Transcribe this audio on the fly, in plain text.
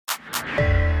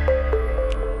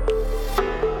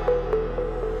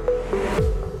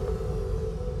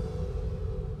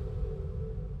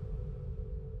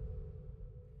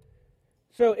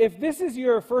So if this is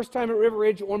your first time at River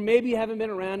Ridge, or maybe you haven't been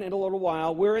around in a little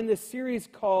while, we're in this series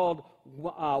called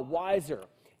Wiser.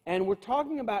 And we're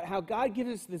talking about how God gives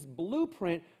us this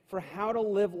blueprint for how to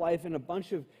live life in a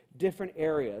bunch of different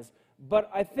areas.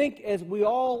 But I think if we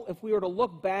were to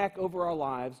look back over our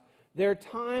lives, there are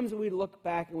times we look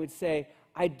back and we'd say,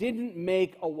 I didn't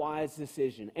make a wise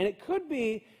decision. And it could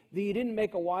be that you didn't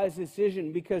make a wise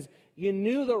decision because you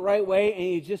knew the right way and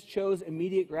you just chose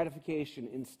immediate gratification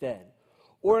instead.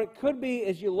 Or it could be,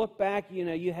 as you look back,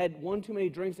 you had one too many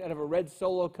drinks out of a red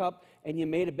Solo cup and you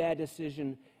made a bad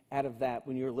decision out of that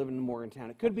when you were living in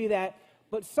Morgantown. It could be that.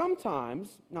 But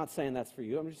sometimes, not saying that's for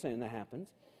you, I'm just saying that happens.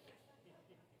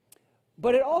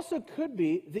 But it also could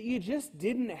be that you just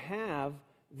didn't have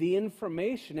the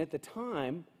information at the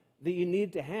time that you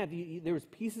needed to have. There was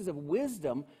pieces of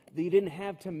wisdom that you didn't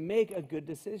have to make a good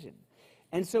decision.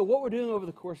 And so what we're doing over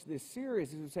the course of this series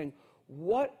is we're saying,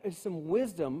 what is some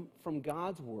wisdom from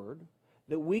God's Word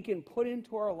that we can put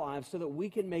into our lives so that we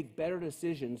can make better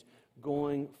decisions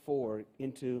going forward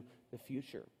into the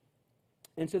future?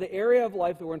 And so the area of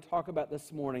life that we're going to talk about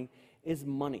this morning is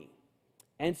money.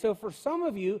 And so for some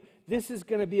of you, this is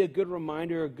going to be a good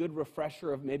reminder, a good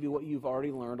refresher of maybe what you've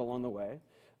already learned along the way.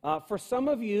 For some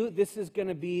of you, this is going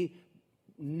to be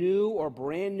new or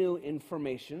brand new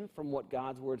information from what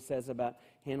God's Word says about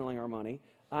handling our money.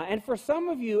 And for some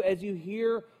of you, as you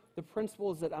hear the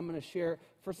principles that I'm going to share,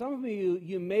 for some of you,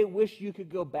 you may wish you could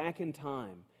go back in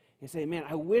time and say, man,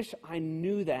 I wish I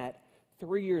knew that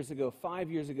 3 years ago,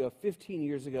 5 years ago, 15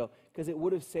 years ago, because it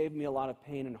would have saved me a lot of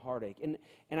pain and heartache. And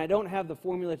I don't have the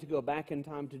formula to go back in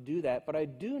time to do that, but I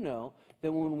do know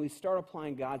that when we start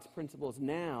applying God's principles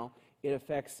now, it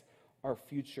affects our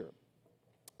future.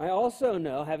 I also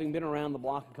know, having been around the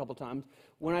block a couple times,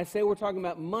 when I say we're talking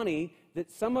about money,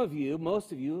 that some of you,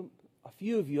 most of you, a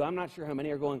few of you, I'm not sure how many,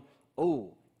 are going,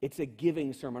 oh, it's a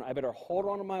giving sermon. I better hold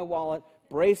on to my wallet,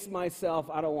 brace myself.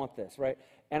 I don't want this, right?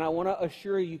 And I want to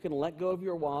assure you, you can let go of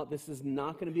your wallet. This is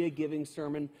not going to be a giving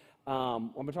sermon.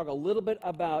 I'm going to talk a little bit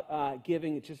about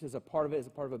giving, just as a part of it, as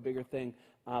a part of a bigger thing,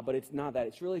 but it's not that.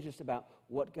 It's really just about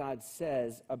what God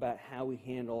says about how we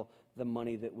handle the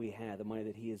money that we have, the money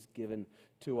that He has given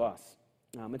to us.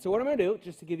 And so what I'm going to do,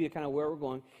 just to give you kind of where we're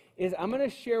going, is I'm going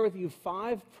to share with you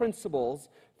 5 principles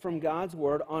from God's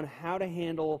Word on how to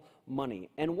handle money.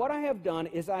 And what I have done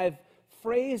is I've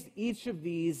phrased each of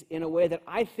these in a way that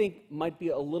I think might be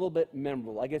a little bit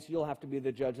memorable. I guess you'll have to be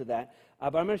the judge of that.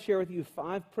 But I'm going to share with you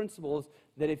 5 principles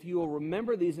that if you will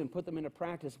remember these and put them into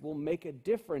practice will make a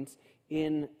difference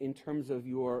in terms of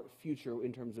your future,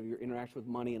 in terms of your interaction with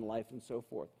money and life and so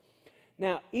forth.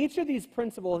 Now, each of these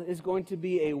principles is going to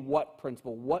be a what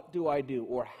principle. What do I do,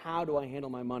 or how do I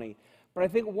handle my money? But I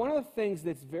think one of the things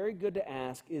that's very good to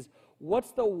ask is,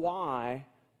 what's the why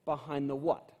behind the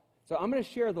what? So I'm going to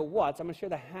share the what's, I'm going to share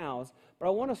the how's, but I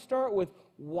want to start with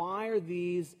why are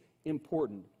these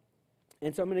important?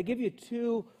 And so I'm going to give you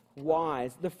 2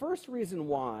 whys. The first reason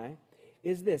why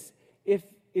is this. If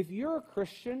you're a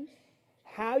Christian,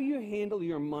 how you handle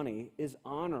your money is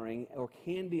honoring, or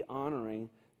can be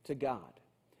honoring, to God.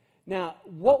 Now,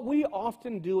 what we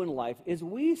often do in life is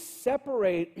we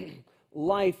separate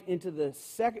life into the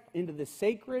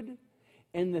sacred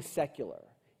and the secular,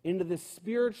 into the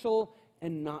spiritual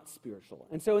and not spiritual.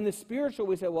 And so in the spiritual,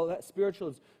 we say, well, that spiritual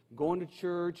is going to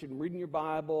church and reading your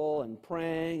Bible and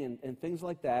praying and things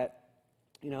like that.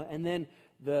 And then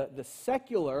the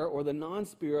secular or the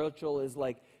non-spiritual is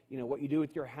like, what you do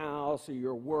with your house or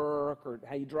your work or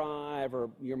how you drive or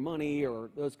your money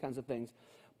or those kinds of things.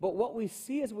 But what we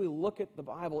see as we look at the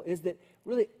Bible is that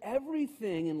really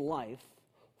everything in life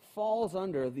falls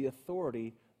under the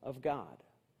authority of God,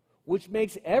 which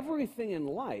makes everything in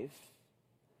life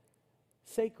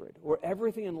sacred, or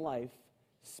everything in life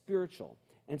spiritual.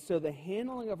 And so the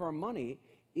handling of our money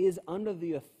is under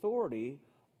the authority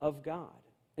of God.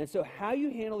 And so how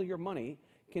you handle your money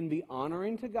can be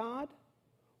honoring to God,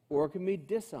 or it can be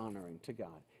dishonoring to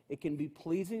God. It can be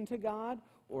pleasing to God,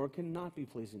 or it can not be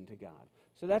pleasing to God.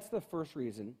 So that's the first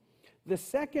reason. The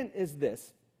second is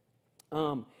this,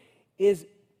 is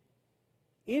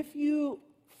if you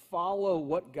follow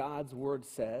what God's Word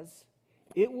says,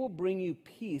 it will bring you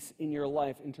peace in your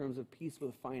life in terms of peace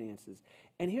with finances.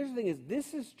 And here's the thing is,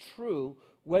 this is true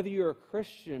whether you're a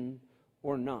Christian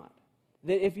or not.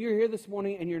 That if you're here this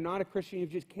morning and you're not a Christian, you've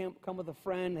just come with a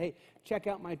friend, hey, check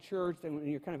out my church, and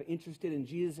you're kind of interested in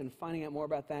Jesus and finding out more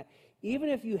about that, even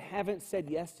if you haven't said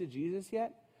yes to Jesus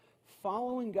yet,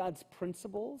 following God's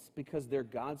principles, because they're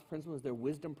God's principles, they're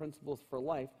wisdom principles for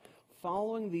life,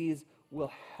 following these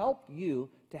will help you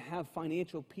to have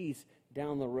financial peace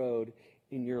down the road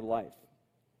in your life.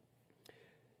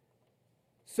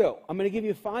 So I'm going to give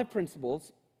you 5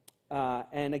 principles.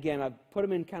 And again, I've put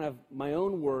them in kind of my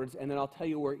own words, and then I'll tell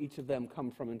you where each of them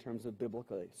come from in terms of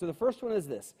biblically. So the first one is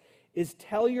this, is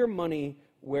tell your money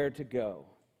where to go.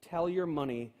 Tell your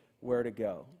money where to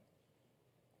go.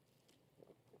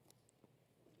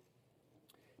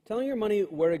 Telling your money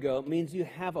where to go means you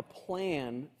have a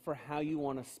plan for how you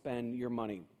want to spend your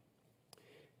money.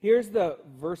 Here's the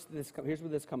verse. Here's where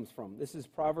this comes from. This is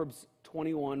Proverbs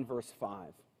 21, verse 5.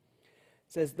 It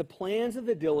says, "The plans of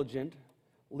the diligent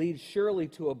lead surely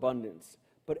to abundance,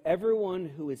 but everyone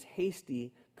who is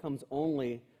hasty comes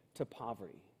only to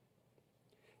poverty."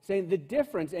 Saying the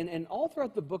difference, and all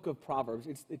throughout the book of Proverbs,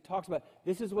 it talks about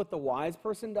this is what the wise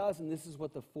person does, and this is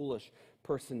what the foolish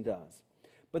person does.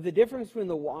 But the difference between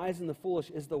the wise and the foolish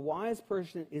is the wise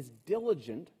person is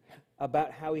diligent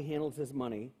about how he handles his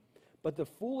money, but the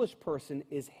foolish person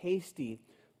is hasty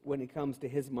when it comes to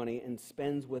his money and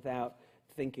spends without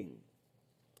thinking.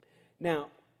 Now,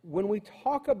 when we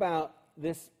talk about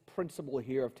this principle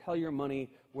here of tell your money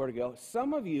where to go,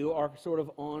 some of you are sort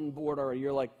of on board already.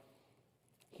 You're like,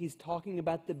 he's talking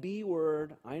about the B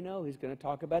word. I know he's going to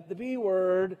talk about the B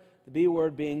word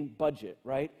being budget,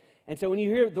 right? And so when you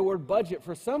hear the word budget,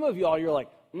 for some of y'all, you're like,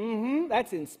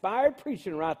 that's inspired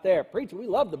preaching right there. Preaching, we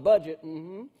love the budget,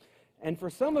 And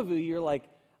for some of you, you're like,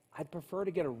 I'd prefer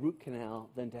to get a root canal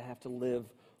than to have to live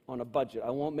on a budget. I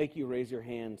won't make you raise your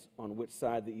hands on which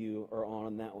side that you are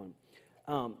on that one.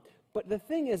 But the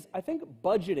thing is, I think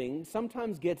budgeting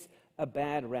sometimes gets a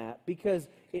bad rap because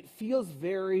it feels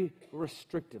very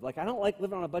restrictive. Like, I don't like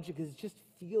living on a budget because it just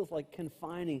feels like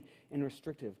confining and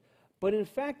restrictive. But in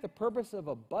fact, the purpose of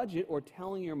a budget or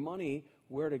telling your money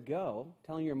where to go,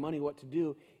 telling your money what to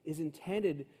do, is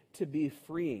intended to be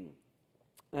freeing.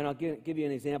 And I'll give you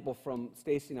an example from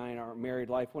Stacy and I in our married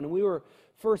life. When we were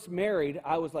first married,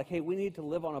 I was like, hey, we need to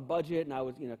live on a budget, and I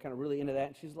was, kind of really into that.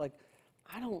 And she's like,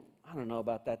 I don't know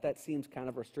about that. That seems kind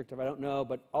of restrictive. I don't know,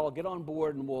 but I'll get on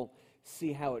board and we'll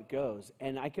see how it goes.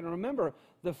 And I can remember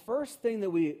the first thing that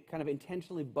we kind of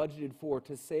intentionally budgeted for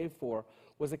to save for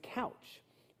was a couch,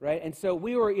 right? And so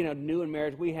we were, new in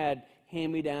marriage. We had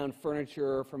hand-me-down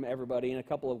furniture from everybody and a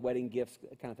couple of wedding gifts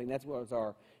kind of thing. That's what was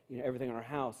our, everything in our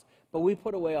house. But we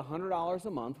put away $100 a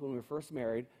month when we were first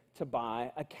married to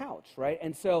buy a couch, right?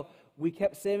 And so we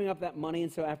kept saving up that money,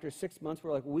 and so after 6 months,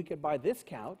 we're like, well, we could buy this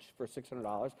couch for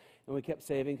 $600, and we kept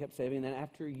saving, and then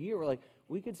after a year, we're like,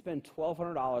 we could spend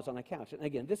 $1,200 on a couch. And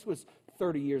again, this was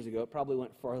 30 years ago. It probably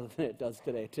went farther than it does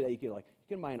today. Today, you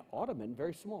can buy an ottoman,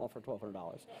 very small, for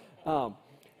 $1,200.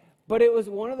 But it was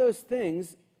one of those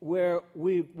things where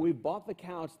we bought the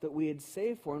couch that we had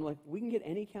saved for, and we can get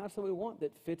any couch that we want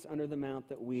that fits under the amount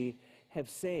that we have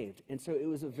saved. And so it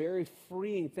was a very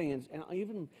freeing thing. And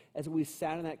even as we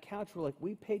sat on that couch, we're like,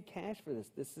 we paid cash for this.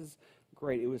 This is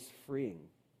great. It was freeing.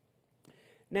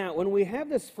 Now, when we have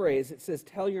this phrase, it says,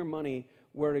 tell your money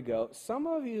where to go. Some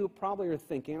of you probably are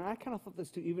thinking, and I kind of thought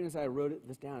this too, even as I wrote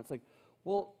this down, it's like,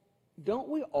 well, don't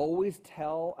we always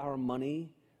tell our money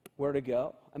where to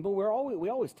go? But we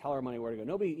always tell our money where to go.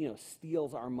 Nobody,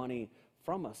 steals our money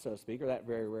from us, so to speak, or that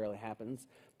very rarely happens.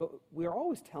 But we're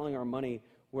always telling our money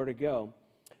where to go.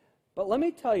 But let me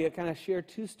tell you, kind of share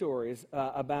 2 stories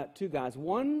about 2 guys.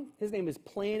 One, his name is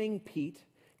Planning Pete,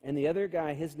 and the other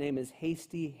guy, his name is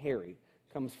Hasty Harry.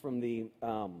 Comes from the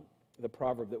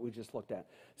proverb that we just looked at.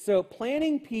 So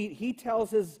Planning Pete, he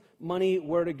tells his money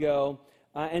where to go.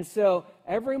 And so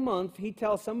every month, he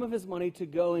tells some of his money to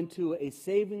go into a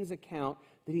savings account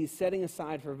that he's setting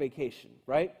aside for vacation,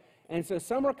 right? And so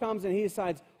summer comes and he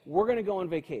decides, we're going to go on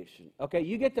vacation. Okay,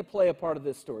 you get to play a part of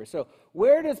this story. So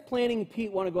where does Planning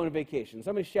Pete want to go on vacation?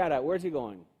 Somebody shout out, where's he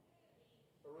going?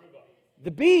 Aruba.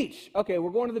 The beach. Okay,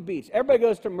 we're going to the beach. Everybody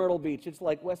goes to Myrtle Beach. It's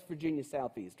like West Virginia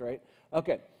Southeast, right?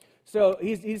 Okay, so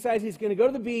he decides he's going to go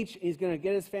to the beach. He's going to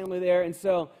get his family there. And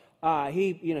so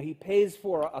he pays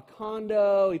for a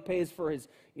condo. He pays for his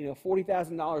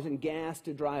 $40,000 in gas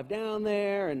to drive down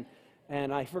there,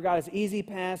 and I forgot his Easy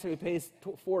Pass, so he pays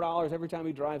 $4 every time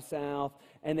he drives south.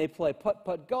 And they play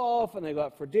putt-putt golf, and they go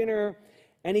out for dinner.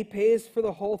 And he pays for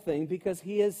the whole thing because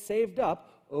he has saved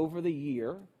up over the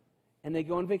year, and they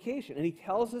go on vacation. And he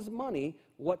tells his money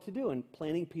what to do, and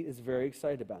Planning Pete is very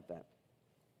excited about that.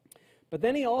 But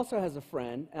then he also has a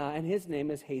friend, and his name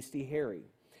is Hasty Harry.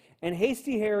 And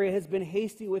Hasty Harry has been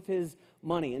hasty with his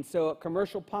money. And so a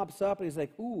commercial pops up, and he's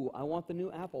like, ooh, I want the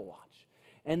new Apple Watch.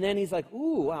 And then he's like,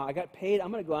 ooh, wow, I got paid.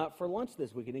 I'm going to go out for lunch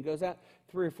this week. And he goes out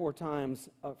 3 or 4 times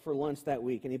for lunch that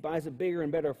week. And he buys a bigger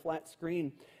and better flat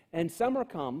screen. And summer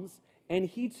comes, and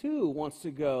he too wants to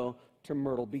go to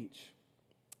Myrtle Beach.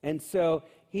 And so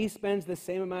he spends the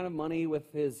same amount of money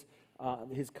with his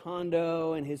his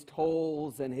condo and his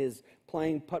tolls and his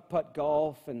playing putt-putt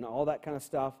golf and all that kind of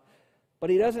stuff. But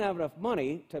he doesn't have enough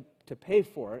money to pay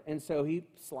for it, and so he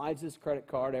slides his credit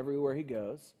card everywhere he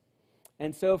goes.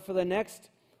 And so for the next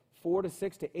 4 to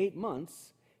 6 to 8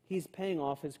 months, he's paying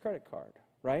off his credit card,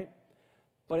 right?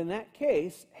 But in that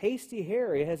case, Hasty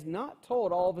Harry has not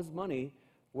told all of his money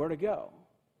where to go.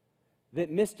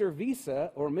 That Mr.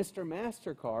 Visa or Mr.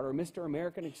 MasterCard or Mr.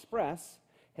 American Express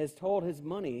has told his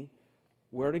money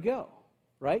where to go,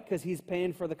 right? Because he's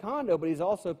paying for the condo, but he's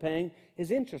also paying his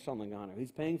interest on the condo.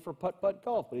 He's paying for putt-putt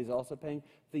golf, but he's also paying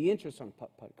the interest on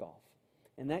putt-putt golf.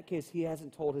 In that case, he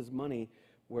hasn't told his money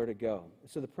where to go.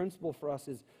 So the principle for us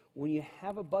is when you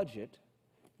have a budget,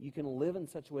 you can live in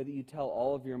such a way that you tell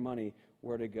all of your money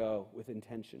where to go with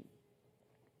intention.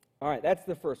 All right, that's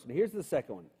the first one. Here's the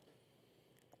second one.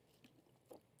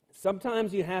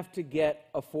 Sometimes you have to get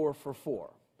a 4 for 4.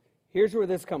 Here's where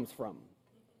this comes from.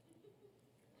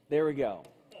 There we go,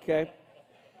 okay?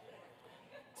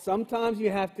 Sometimes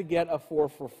you have to get a 4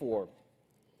 for 4.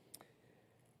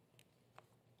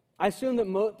 I assume that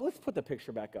let's put the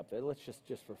picture back up there. Let's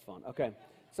just for fun, okay?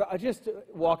 So I just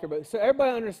walk everybody. So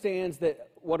everybody understands that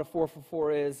what a 4 for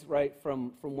 4 is, right?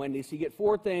 From Wendy's. So you get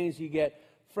 4 things. You get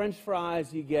French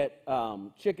fries. You get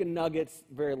chicken nuggets.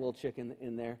 Very little chicken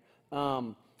in there.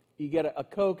 You get a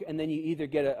Coke, and then you either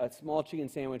get a small chicken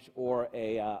sandwich or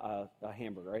a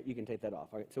hamburger, right? You can take that off.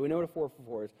 All right? So we know what a 4 for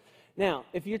 4 is. Now,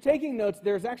 if you're taking notes,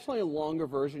 there's actually a longer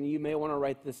version. You may want to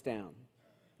write this down.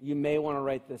 You may want to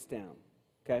write this down,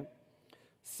 okay?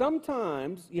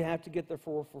 Sometimes you have to get the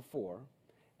 4 for 4,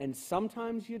 and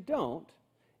sometimes you don't,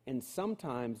 and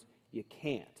sometimes you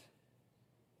can't.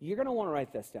 You're going to want to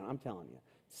write this down, I'm telling you.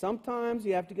 Sometimes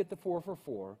you have to get the 4 for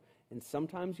 4, and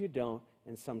sometimes you don't,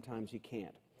 and sometimes you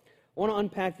can't. I want to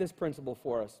unpack this principle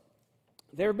for us.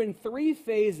 There have been 3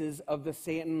 phases of the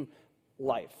Stanton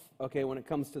life, okay, when it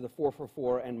comes to the 4 for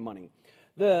 4 and money.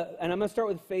 And I'm going to start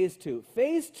with phase 2.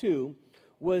 Phase 2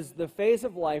 was the phase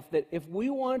of life that if we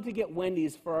wanted to get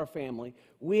Wendy's for our family,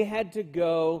 we had to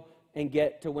go and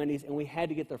get to Wendy's, and we had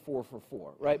to get the 4 for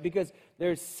 4, right? Because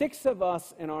there's 6 of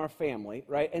us in our family,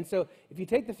 right? And so if you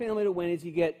take the family to Wendy's,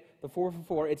 you get the 4 for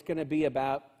 4, it's going to be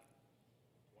about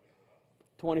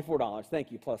 $24.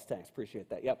 Thank you, plus tax. Appreciate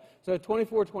that. Yep. So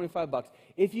 $24, $25.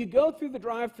 If you go through the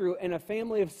drive-thru and a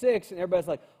family of 6 and everybody's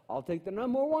like, I'll take the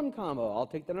number 1 combo. I'll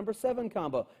take the number 7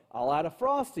 combo. I'll add a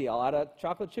Frosty. I'll add a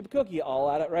chocolate chip cookie. I'll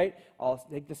add it, right? I'll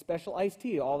take the special iced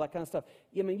tea, all that kind of stuff.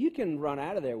 I mean, you can run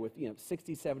out of there with, $60,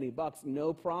 $70,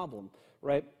 no problem,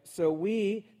 right? So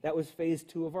that was phase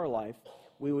 2 of our life.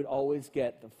 We would always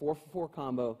get the 4 for 4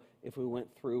 combo if we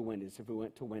went through Wendy's, if we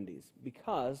went to Wendy's,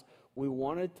 because we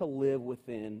wanted to live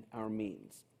within our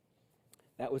means.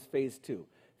 That was phase 2.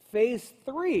 Phase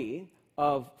 3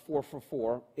 of 4 for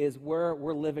 4 is where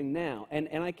we're living now. And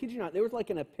I kid you not, there was like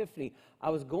an epiphany. I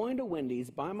was going to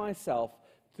Wendy's by myself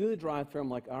through the drive-thru. I'm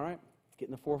like, all right,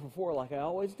 getting the 4 for 4 like I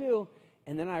always do.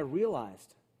 And then I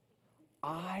realized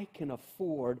I can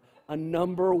afford a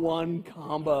number 1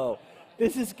 combo.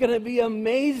 This is going to be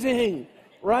amazing,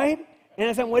 right? And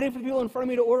as I'm waiting for the people in front of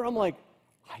me to order, I'm like,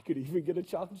 I could even get a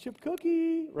chocolate chip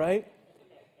cookie, right?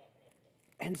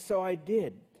 And so I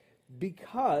did,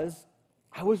 because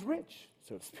I was rich,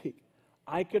 so to speak.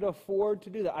 I could afford to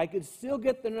do that. I could still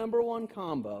get the number 1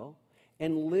 combo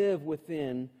and live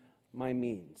within my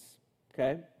means,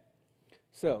 okay?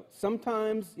 So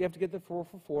sometimes you have to get the 4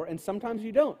 for 4, and sometimes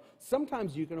you don't.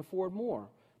 Sometimes you can afford more.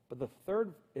 But the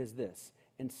third is this,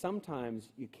 and sometimes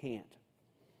you can't.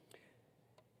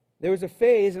 There was a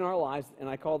phase in our lives, and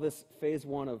I call this phase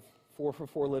 1 of 4 for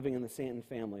 4 living in the Stanton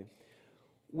family,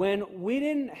 when we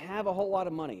didn't have a whole lot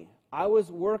of money. I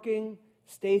was working,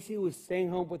 Stacy was staying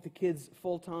home with the kids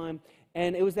full time,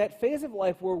 and it was that phase of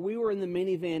life where we were in the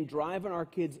minivan driving our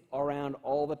kids around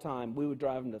all the time. We would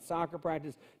drive them to soccer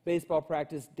practice, baseball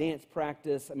practice, dance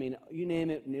practice, I mean, you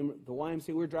name it, the YMCA,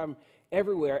 we were driving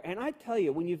everywhere. And I tell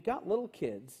you, when you've got little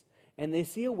kids and they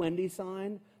see a Wendy's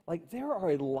sign, like there are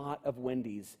a lot of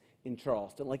Wendy's in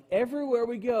Charleston. Like everywhere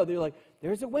we go, they're like,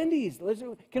 there's a Wendy's.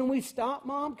 Can we stop,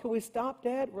 Mom? Can we stop,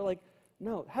 Dad? We're like,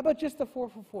 no. How about just the 4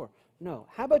 for 4? No.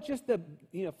 How about just the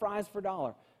fries for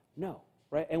 $1? No.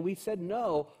 Right? And we said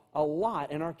no a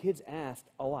lot, and our kids asked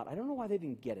a lot. I don't know why they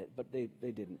didn't get it, but they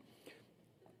didn't.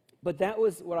 But that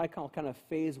was what I call kind of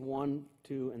phase 1,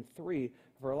 2, and 3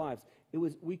 of our lives.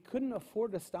 We couldn't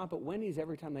afford to stop at Wendy's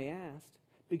every time they asked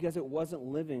because it wasn't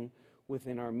living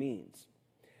within our means.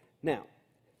 Now,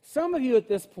 some of you at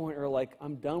this point are like,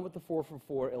 I'm done with the 4 for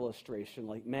 4 illustration.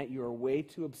 Like, Matt, you are way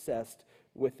too obsessed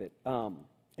with it.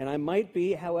 And I might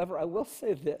be, however, I will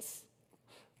say this.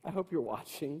 I hope you're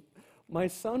watching. My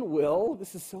son Will,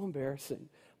 this is so embarrassing.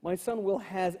 My son Will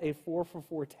has a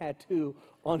 444 tattoo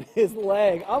on his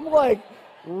leg. I'm like,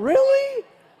 really?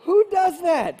 Who does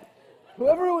that?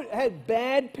 Whoever had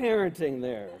bad parenting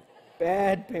there.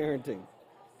 Bad parenting.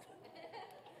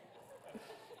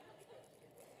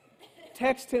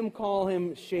 Text him, call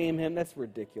him, shame him. That's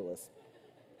ridiculous.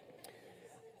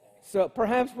 So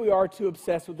perhaps we are too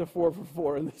obsessed with the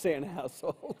 444 in the Santa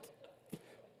household.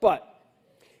 But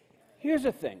here's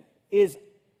the thing, is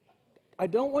I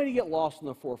don't want you to get lost in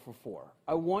the 444.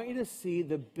 I want you to see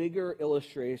the bigger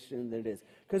illustration that it is.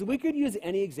 Because we could use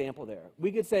any example there.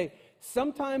 We could say,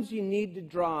 sometimes you need to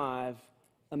drive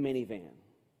a minivan.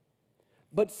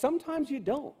 But sometimes you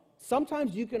don't.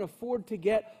 Sometimes you can afford to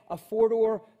get a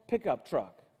four-door pickup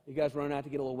truck. You guys running out to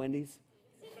get a little Wendy's?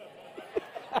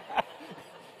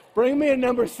 Bring me a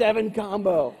number 7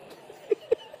 combo.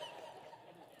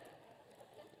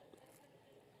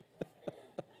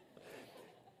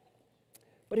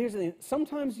 But here's the thing.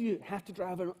 Sometimes you have to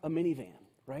drive a minivan,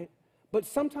 right? But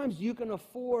sometimes you can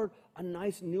afford a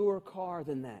nice newer car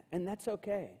than that, and that's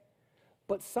okay.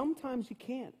 But sometimes you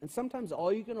can't. And sometimes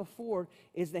all you can afford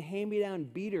is the hand-me-down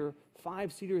beater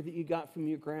 5-seater that you got from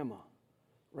your grandma,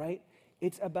 right?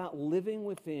 It's about living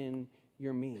within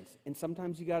your means. And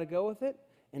sometimes you got to go with it,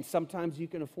 and sometimes you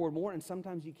can afford more, and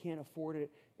sometimes you can't afford it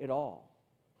at all,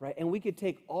 right? And we could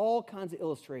take all kinds of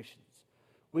illustrations.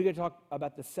 We could talk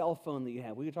about the cell phone that you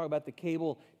have. We could talk about the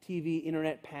cable TV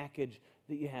internet package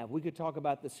that you have. We could talk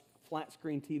about the flat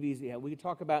screen TVs that you have. We could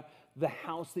talk about the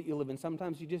house that you live in.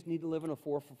 Sometimes you just need to live in a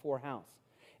 4x4 house.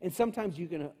 And sometimes you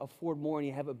can afford more and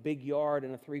you have a big yard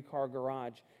and a 3-car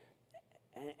garage.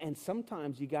 And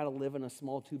sometimes you got to live in a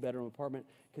small 2-bedroom apartment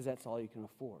because that's all you can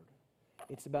afford.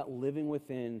 It's about living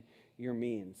within your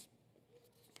means.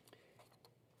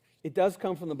 It does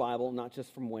come from the Bible, not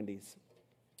just from Wendy's.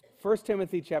 1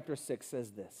 Timothy chapter 6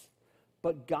 says this,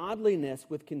 "But godliness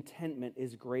with contentment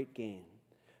is great gain.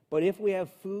 But if we have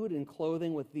food and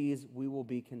clothing with these, we will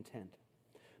be content.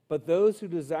 But those who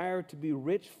desire to be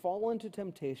rich fall into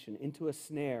temptation, into a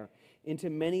snare, into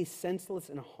many senseless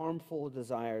and harmful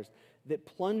desires that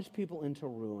plunge people into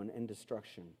ruin and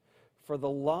destruction. For the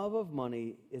love of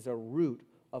money is a root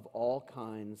of all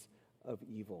kinds of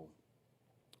evil."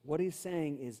 What he's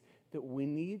saying is that we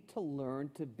need to learn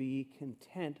to be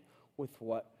content with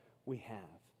what we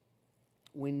have.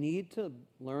 We need to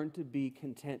learn to be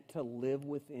content to live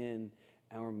within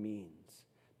our means.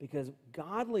 Because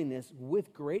godliness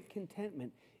with great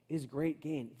contentment is great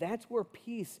gain. That's where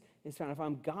peace is found. If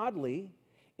I'm godly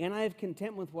and I have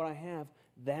contentment with what I have,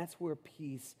 that's where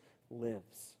peace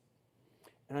lives.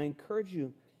 And I encourage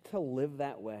you to live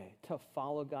that way, to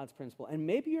follow God's principle. And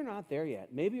maybe you're not there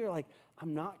yet. Maybe you're like,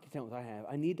 I'm not content with what I have.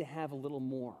 I need to have a little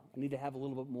more. I need to have a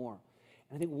little bit more.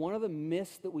 And I think one of the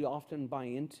myths that we often buy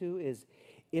into is,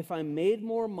 if I made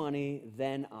more money,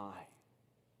 then I.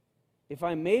 If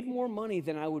I made more money,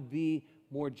 then I would be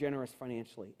more generous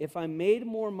financially. If I made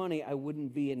more money, I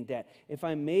wouldn't be in debt. If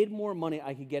I made more money,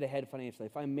 I could get ahead financially.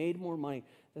 If I made more money,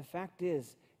 the fact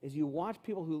is you watch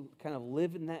people who kind of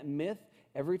live in that myth.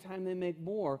 Every time they make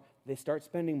more, they start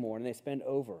spending more and they spend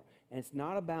over. And it's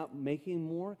not about making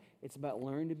more, it's about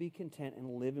learning to be content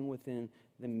and living within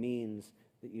the means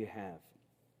that you have.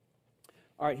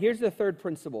 All right, here's the third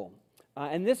principle.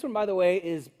 And this one, by the way,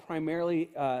 is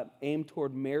primarily aimed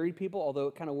toward married people, although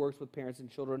it kind of works with parents and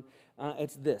children.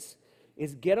 It's this,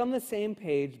 is get on the same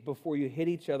page before you hit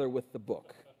each other with the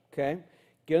book, okay?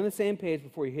 Get on the same page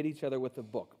before you hit each other with the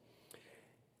book.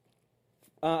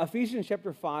 Ephesians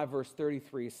chapter 5, verse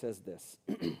 33 says this,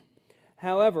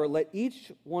 "However, let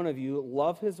each one of you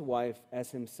love his wife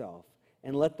as himself,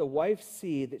 and let the wife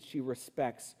see that she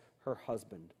respects her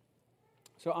husband."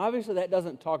 So obviously that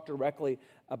doesn't talk directly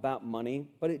about money,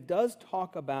 but it does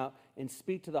talk about and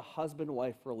speak to the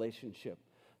husband-wife relationship.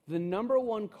 The number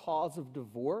one cause of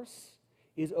divorce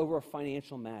is over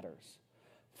financial matters.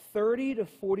 30 to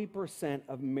 40%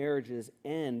 of marriages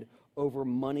end over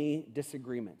money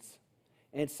disagreements.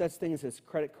 And it's such things as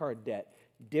credit card debt,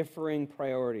 differing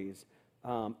priorities,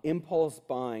 impulse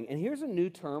buying. And here's a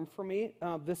new term for me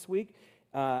this week,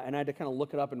 and I had to kind of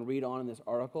look it up and read on in this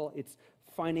article. It's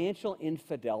financial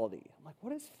infidelity. I'm like,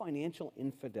 what is financial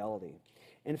infidelity?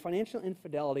 And financial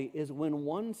infidelity is when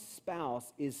one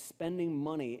spouse is spending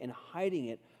money and hiding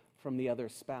it from the other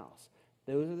spouse.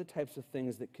 Those are the types of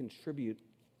things that contribute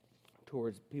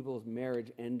towards people's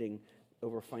marriage ending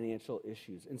over financial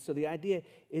issues. And so the idea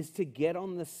is to get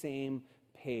on the same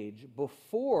page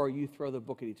before you throw the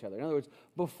book at each other. In other words,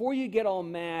 before you get all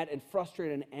mad and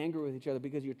frustrated and angry with each other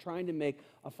because you're trying to make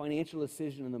a financial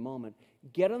decision in the moment,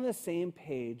 get on the same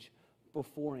page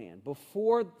beforehand.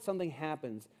 Before something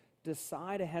happens,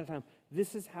 decide ahead of time,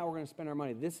 this is how we're going to spend our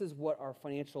money. This is what our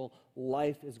financial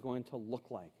life is going to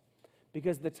look like.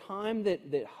 Because the time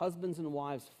that husbands and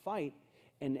wives fight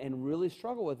and really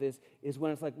struggle with this is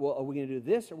when it's like, well, are we going to do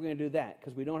this or are we going to do that?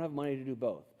 Because we don't have money to do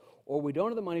both. Or we don't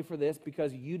have the money for this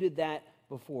because you did that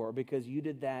before, or because you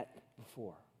did that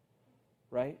before.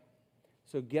 Right?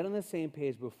 So get on the same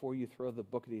page before you throw the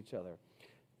book at each other.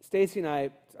 Stacy and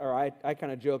I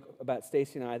kind of joke about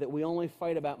Stacy and I that we only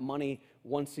fight about money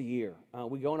once a year.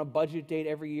 We go on a budget date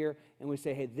every year and we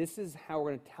say, hey, this is how we're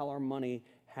going to tell our money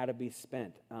how to be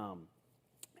spent.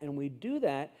 And we do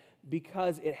that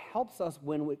because it helps us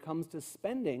when it comes to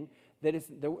spending, that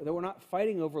we're not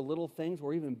fighting over little things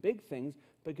or even big things,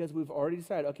 because we've already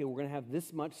decided, okay, we're going to have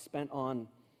this much spent on,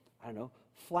 I don't know,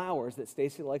 flowers that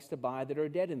Stacy likes to buy that are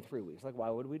dead in 3 weeks. Like, why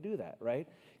would we do that, right?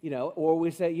 Or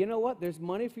we say, you know what, there's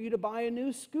money for you to buy a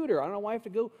new scooter. I don't know why I have to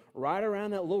go ride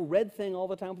around that little red thing all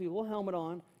the time with your little helmet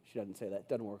on. She doesn't say that. It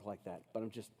doesn't work like that. But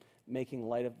I'm just making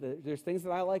light of there's things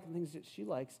that I like and things that she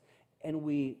likes, and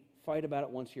we fight about it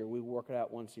once a year. We work it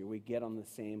out once a year. We get on the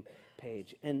same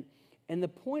page. And the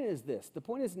point is this. The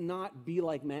point is not be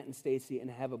like Matt and Stacy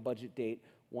and have a budget date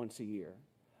once a year.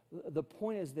 The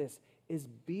point is this, is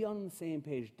be on the same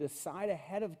page. Decide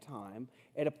ahead of time,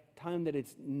 at a time that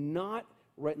it's not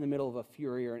right in the middle of a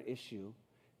fury or an issue,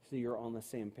 so you're on the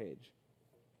same page.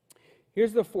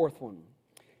 Here's the fourth one,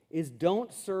 is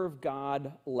don't serve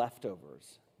God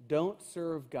leftovers. Don't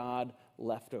serve God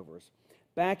leftovers.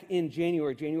 Back in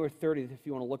January 30th, if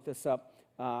you want to look this up,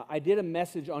 I did a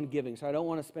message on giving, so I don't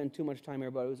want to spend too much time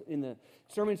here, but it was in the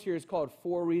sermon series called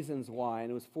 4 Reasons Why,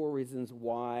 and it was 4 reasons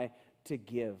why to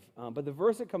give. But the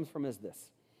verse it comes from is this.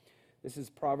 This is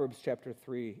Proverbs chapter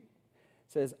 3. It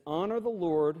says, honor the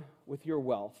Lord with your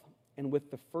wealth and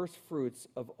with the first fruits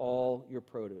of all your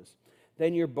produce.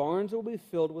 Then your barns will be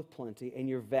filled with plenty, and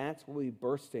your vats will be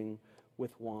bursting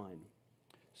with wine.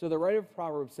 So the writer of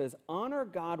Proverbs says, honor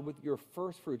God with your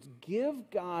first fruits. Give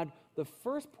God the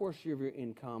first portion of your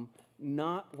income,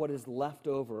 not what is left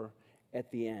over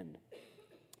at the end.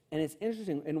 And it's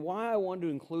interesting, and why I wanted to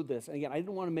include this, and again, I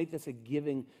didn't want to make this a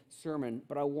giving sermon,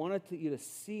 but I wanted you to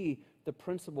see the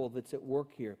principle that's at work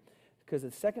here. Because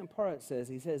the second part it says,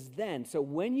 he says, then, so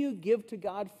when you give to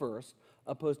God first,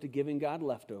 opposed to giving God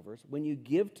leftovers, when you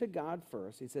give to God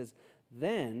first, he says,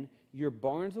 then your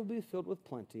barns will be filled with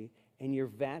plenty, and your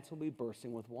vats will be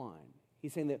bursting with wine.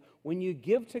 He's saying that when you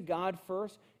give to God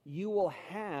first, you will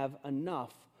have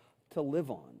enough to live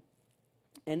on.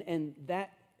 And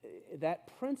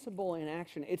that principle in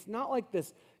action, it's not like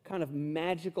this kind of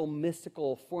magical,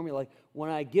 mystical formula, like when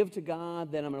I give to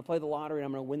God, then I'm going to play the lottery and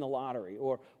I'm going to win the lottery.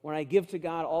 Or when I give to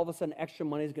God, all of a sudden extra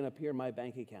money is going to appear in my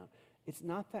bank account. It's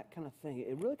not that kind of thing.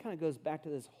 It really kind of goes back to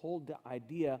this whole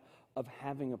idea of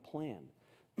having a plan.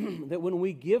 That when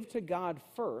we give to God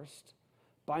first,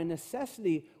 by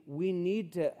necessity, we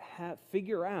need to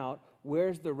figure out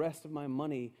where's the rest of my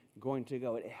money going to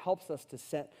go. It helps us to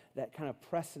set that kind of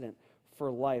precedent for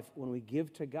life. When we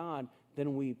give to God,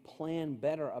 then we plan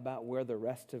better about where the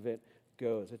rest of it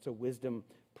goes. It's a wisdom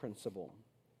principle.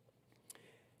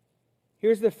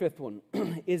 Here's the fifth one,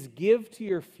 is give to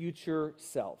your future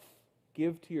self.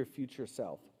 Give to your future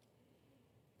self.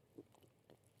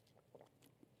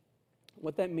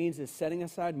 What that means is setting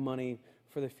aside money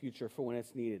for the future, for when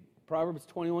it's needed. Proverbs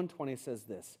 21:20 says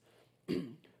this,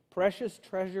 precious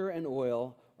treasure and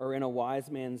oil are in a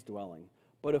wise man's dwelling,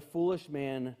 but a foolish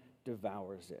man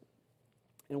devours it.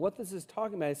 And what this is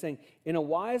talking about is saying, in a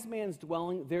wise man's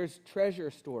dwelling, there's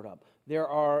treasure stored up. There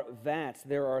are vats,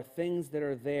 there are things that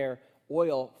are there,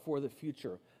 oil for the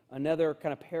future. Another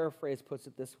kind of paraphrase puts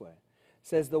it this way. It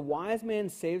says, the wise man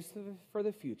saves for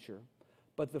the future,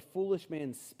 but the foolish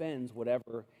man spends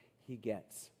whatever he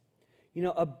gets. You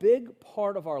know, a big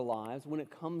part of our lives when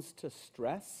it comes to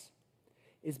stress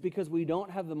is because we don't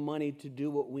have the money to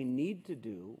do what we need to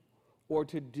do or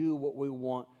to do what we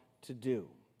want to do,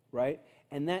 right?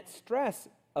 And that stress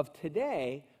of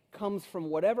today comes from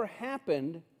whatever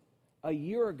happened a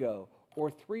year ago or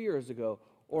 3 years ago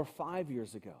or 5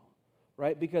 years ago,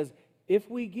 right? Because if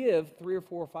we give 3 or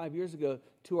 4 or 5 years ago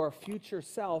to our future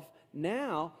self,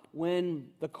 now when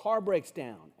the car breaks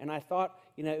down and I thought,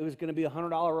 you know, it was going to be a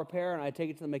 $100 repair and I take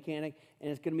it to the mechanic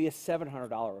and it's going to be a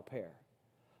 $700 repair.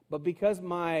 But because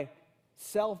my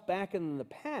self back in the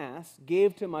past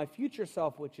gave to my future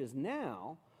self, which is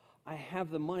now, I have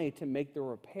the money to make the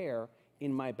repair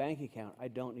in my bank account. I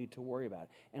don't need to worry about it.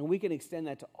 And we can extend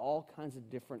that to all kinds of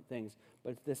different things,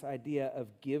 but it's this idea of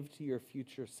give to your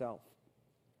future self.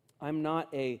 I'm not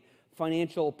a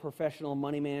financial professional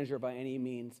money manager by any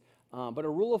means, but a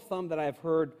rule of thumb that I've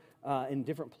heard in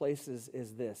different places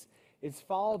is this. It's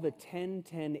follow the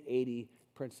 10-10-80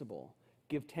 principle.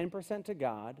 Give 10% to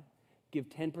God, give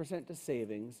 10% to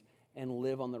savings, and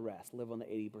live on the rest. Live on the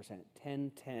 80%.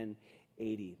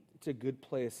 10-10-80. It's a good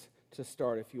place to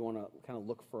start if you want to kind of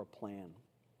look for a plan.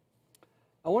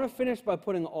 I want to finish by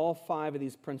putting all 5 of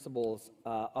these principles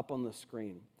up on the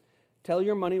screen. Tell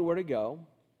your money where to go.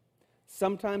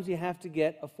 Sometimes you have to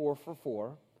get a 4 for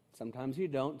 4. Sometimes you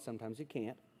don't. Sometimes you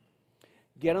can't.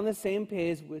 Get on the same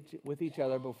page with each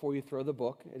other before you throw the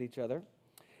book at each other.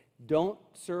 Don't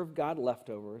serve God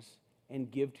leftovers, and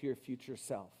give to your future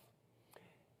self.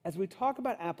 As we talk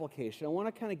about application, I want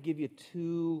to kind of give you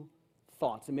 2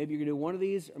 thoughts. And maybe you're going to do one of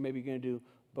these, or maybe you're going to do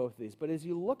both of these. But as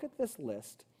you look at this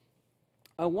list,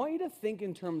 I want you to think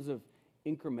in terms of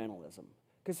incrementalism.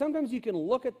 Because sometimes you can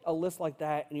look at a list like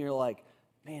that, and you're like,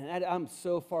 man, I'm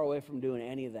so far away from doing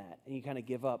any of that. And you kind of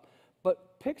give up.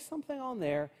 But pick something on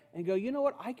there and go, you know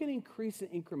what, I can increase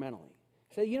it incrementally.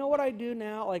 Say, you know what I do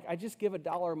now? Like, I just give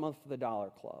 $1 a month for the Dollar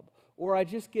Club. Or I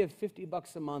just give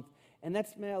 $50 a month. And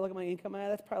that's, man, I look at my income,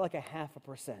 that's probably like a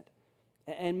 0.5%.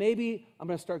 And maybe I'm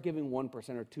going to start giving 1%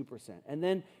 or 2%. And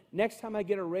then next time I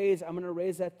get a raise, I'm going to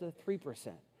raise that to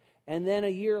 3%. And then a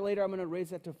year later, I'm going to raise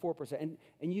that to 4%.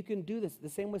 And you can do this. The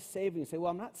same with saving. You say,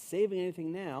 well, I'm not saving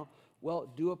anything now.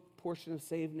 Well, do a portion of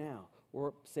save now.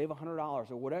 Or save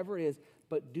 $100 or whatever it is.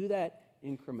 But do that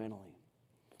incrementally.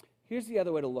 Here's the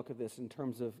other way to look at this in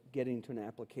terms of getting to an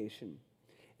application.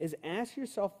 Is ask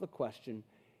yourself the question,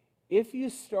 if you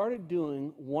started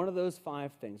doing one of those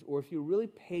 5 things, or if you really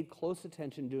paid close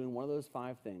attention doing one of those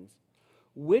 5 things,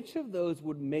 which of those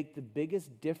would make the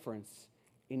biggest difference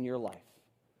in your life?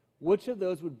 Which of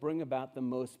those would bring about the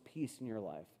most peace in your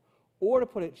life? Or to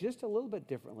put it just a little bit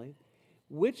differently,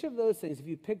 which of those things, if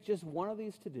you pick just one of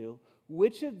these to do,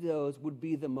 which of those would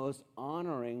be the most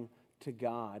honoring to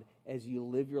God as you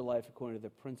live your life according to the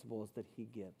principles that He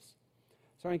gives?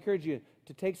 So I encourage you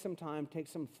to take some time, take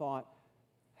some thought,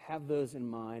 have those in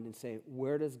mind, and say,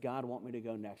 where does God want me to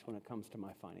go next when it comes to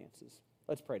my finances?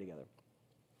 Let's pray together.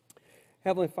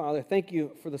 Heavenly Father, thank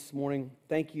you for this morning.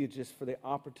 Thank you just for the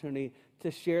opportunity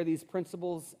to share these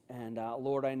principles. And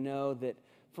Lord, I know that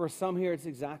for some here it's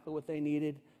exactly what they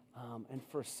needed. And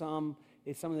for some,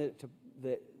 it's something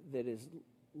that is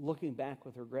looking back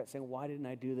with regret, saying, why didn't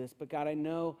I do this? But God, I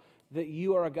know that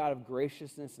you are a God of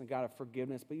graciousness and a God of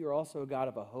forgiveness, but you're also a God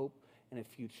of a hope and a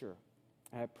future.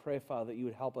 And I pray, Father, that you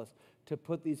would help us to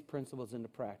put these principles into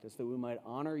practice, that we might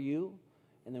honor you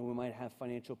and that we might have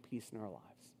financial peace in our lives.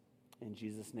 In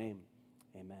Jesus' name,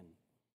 amen.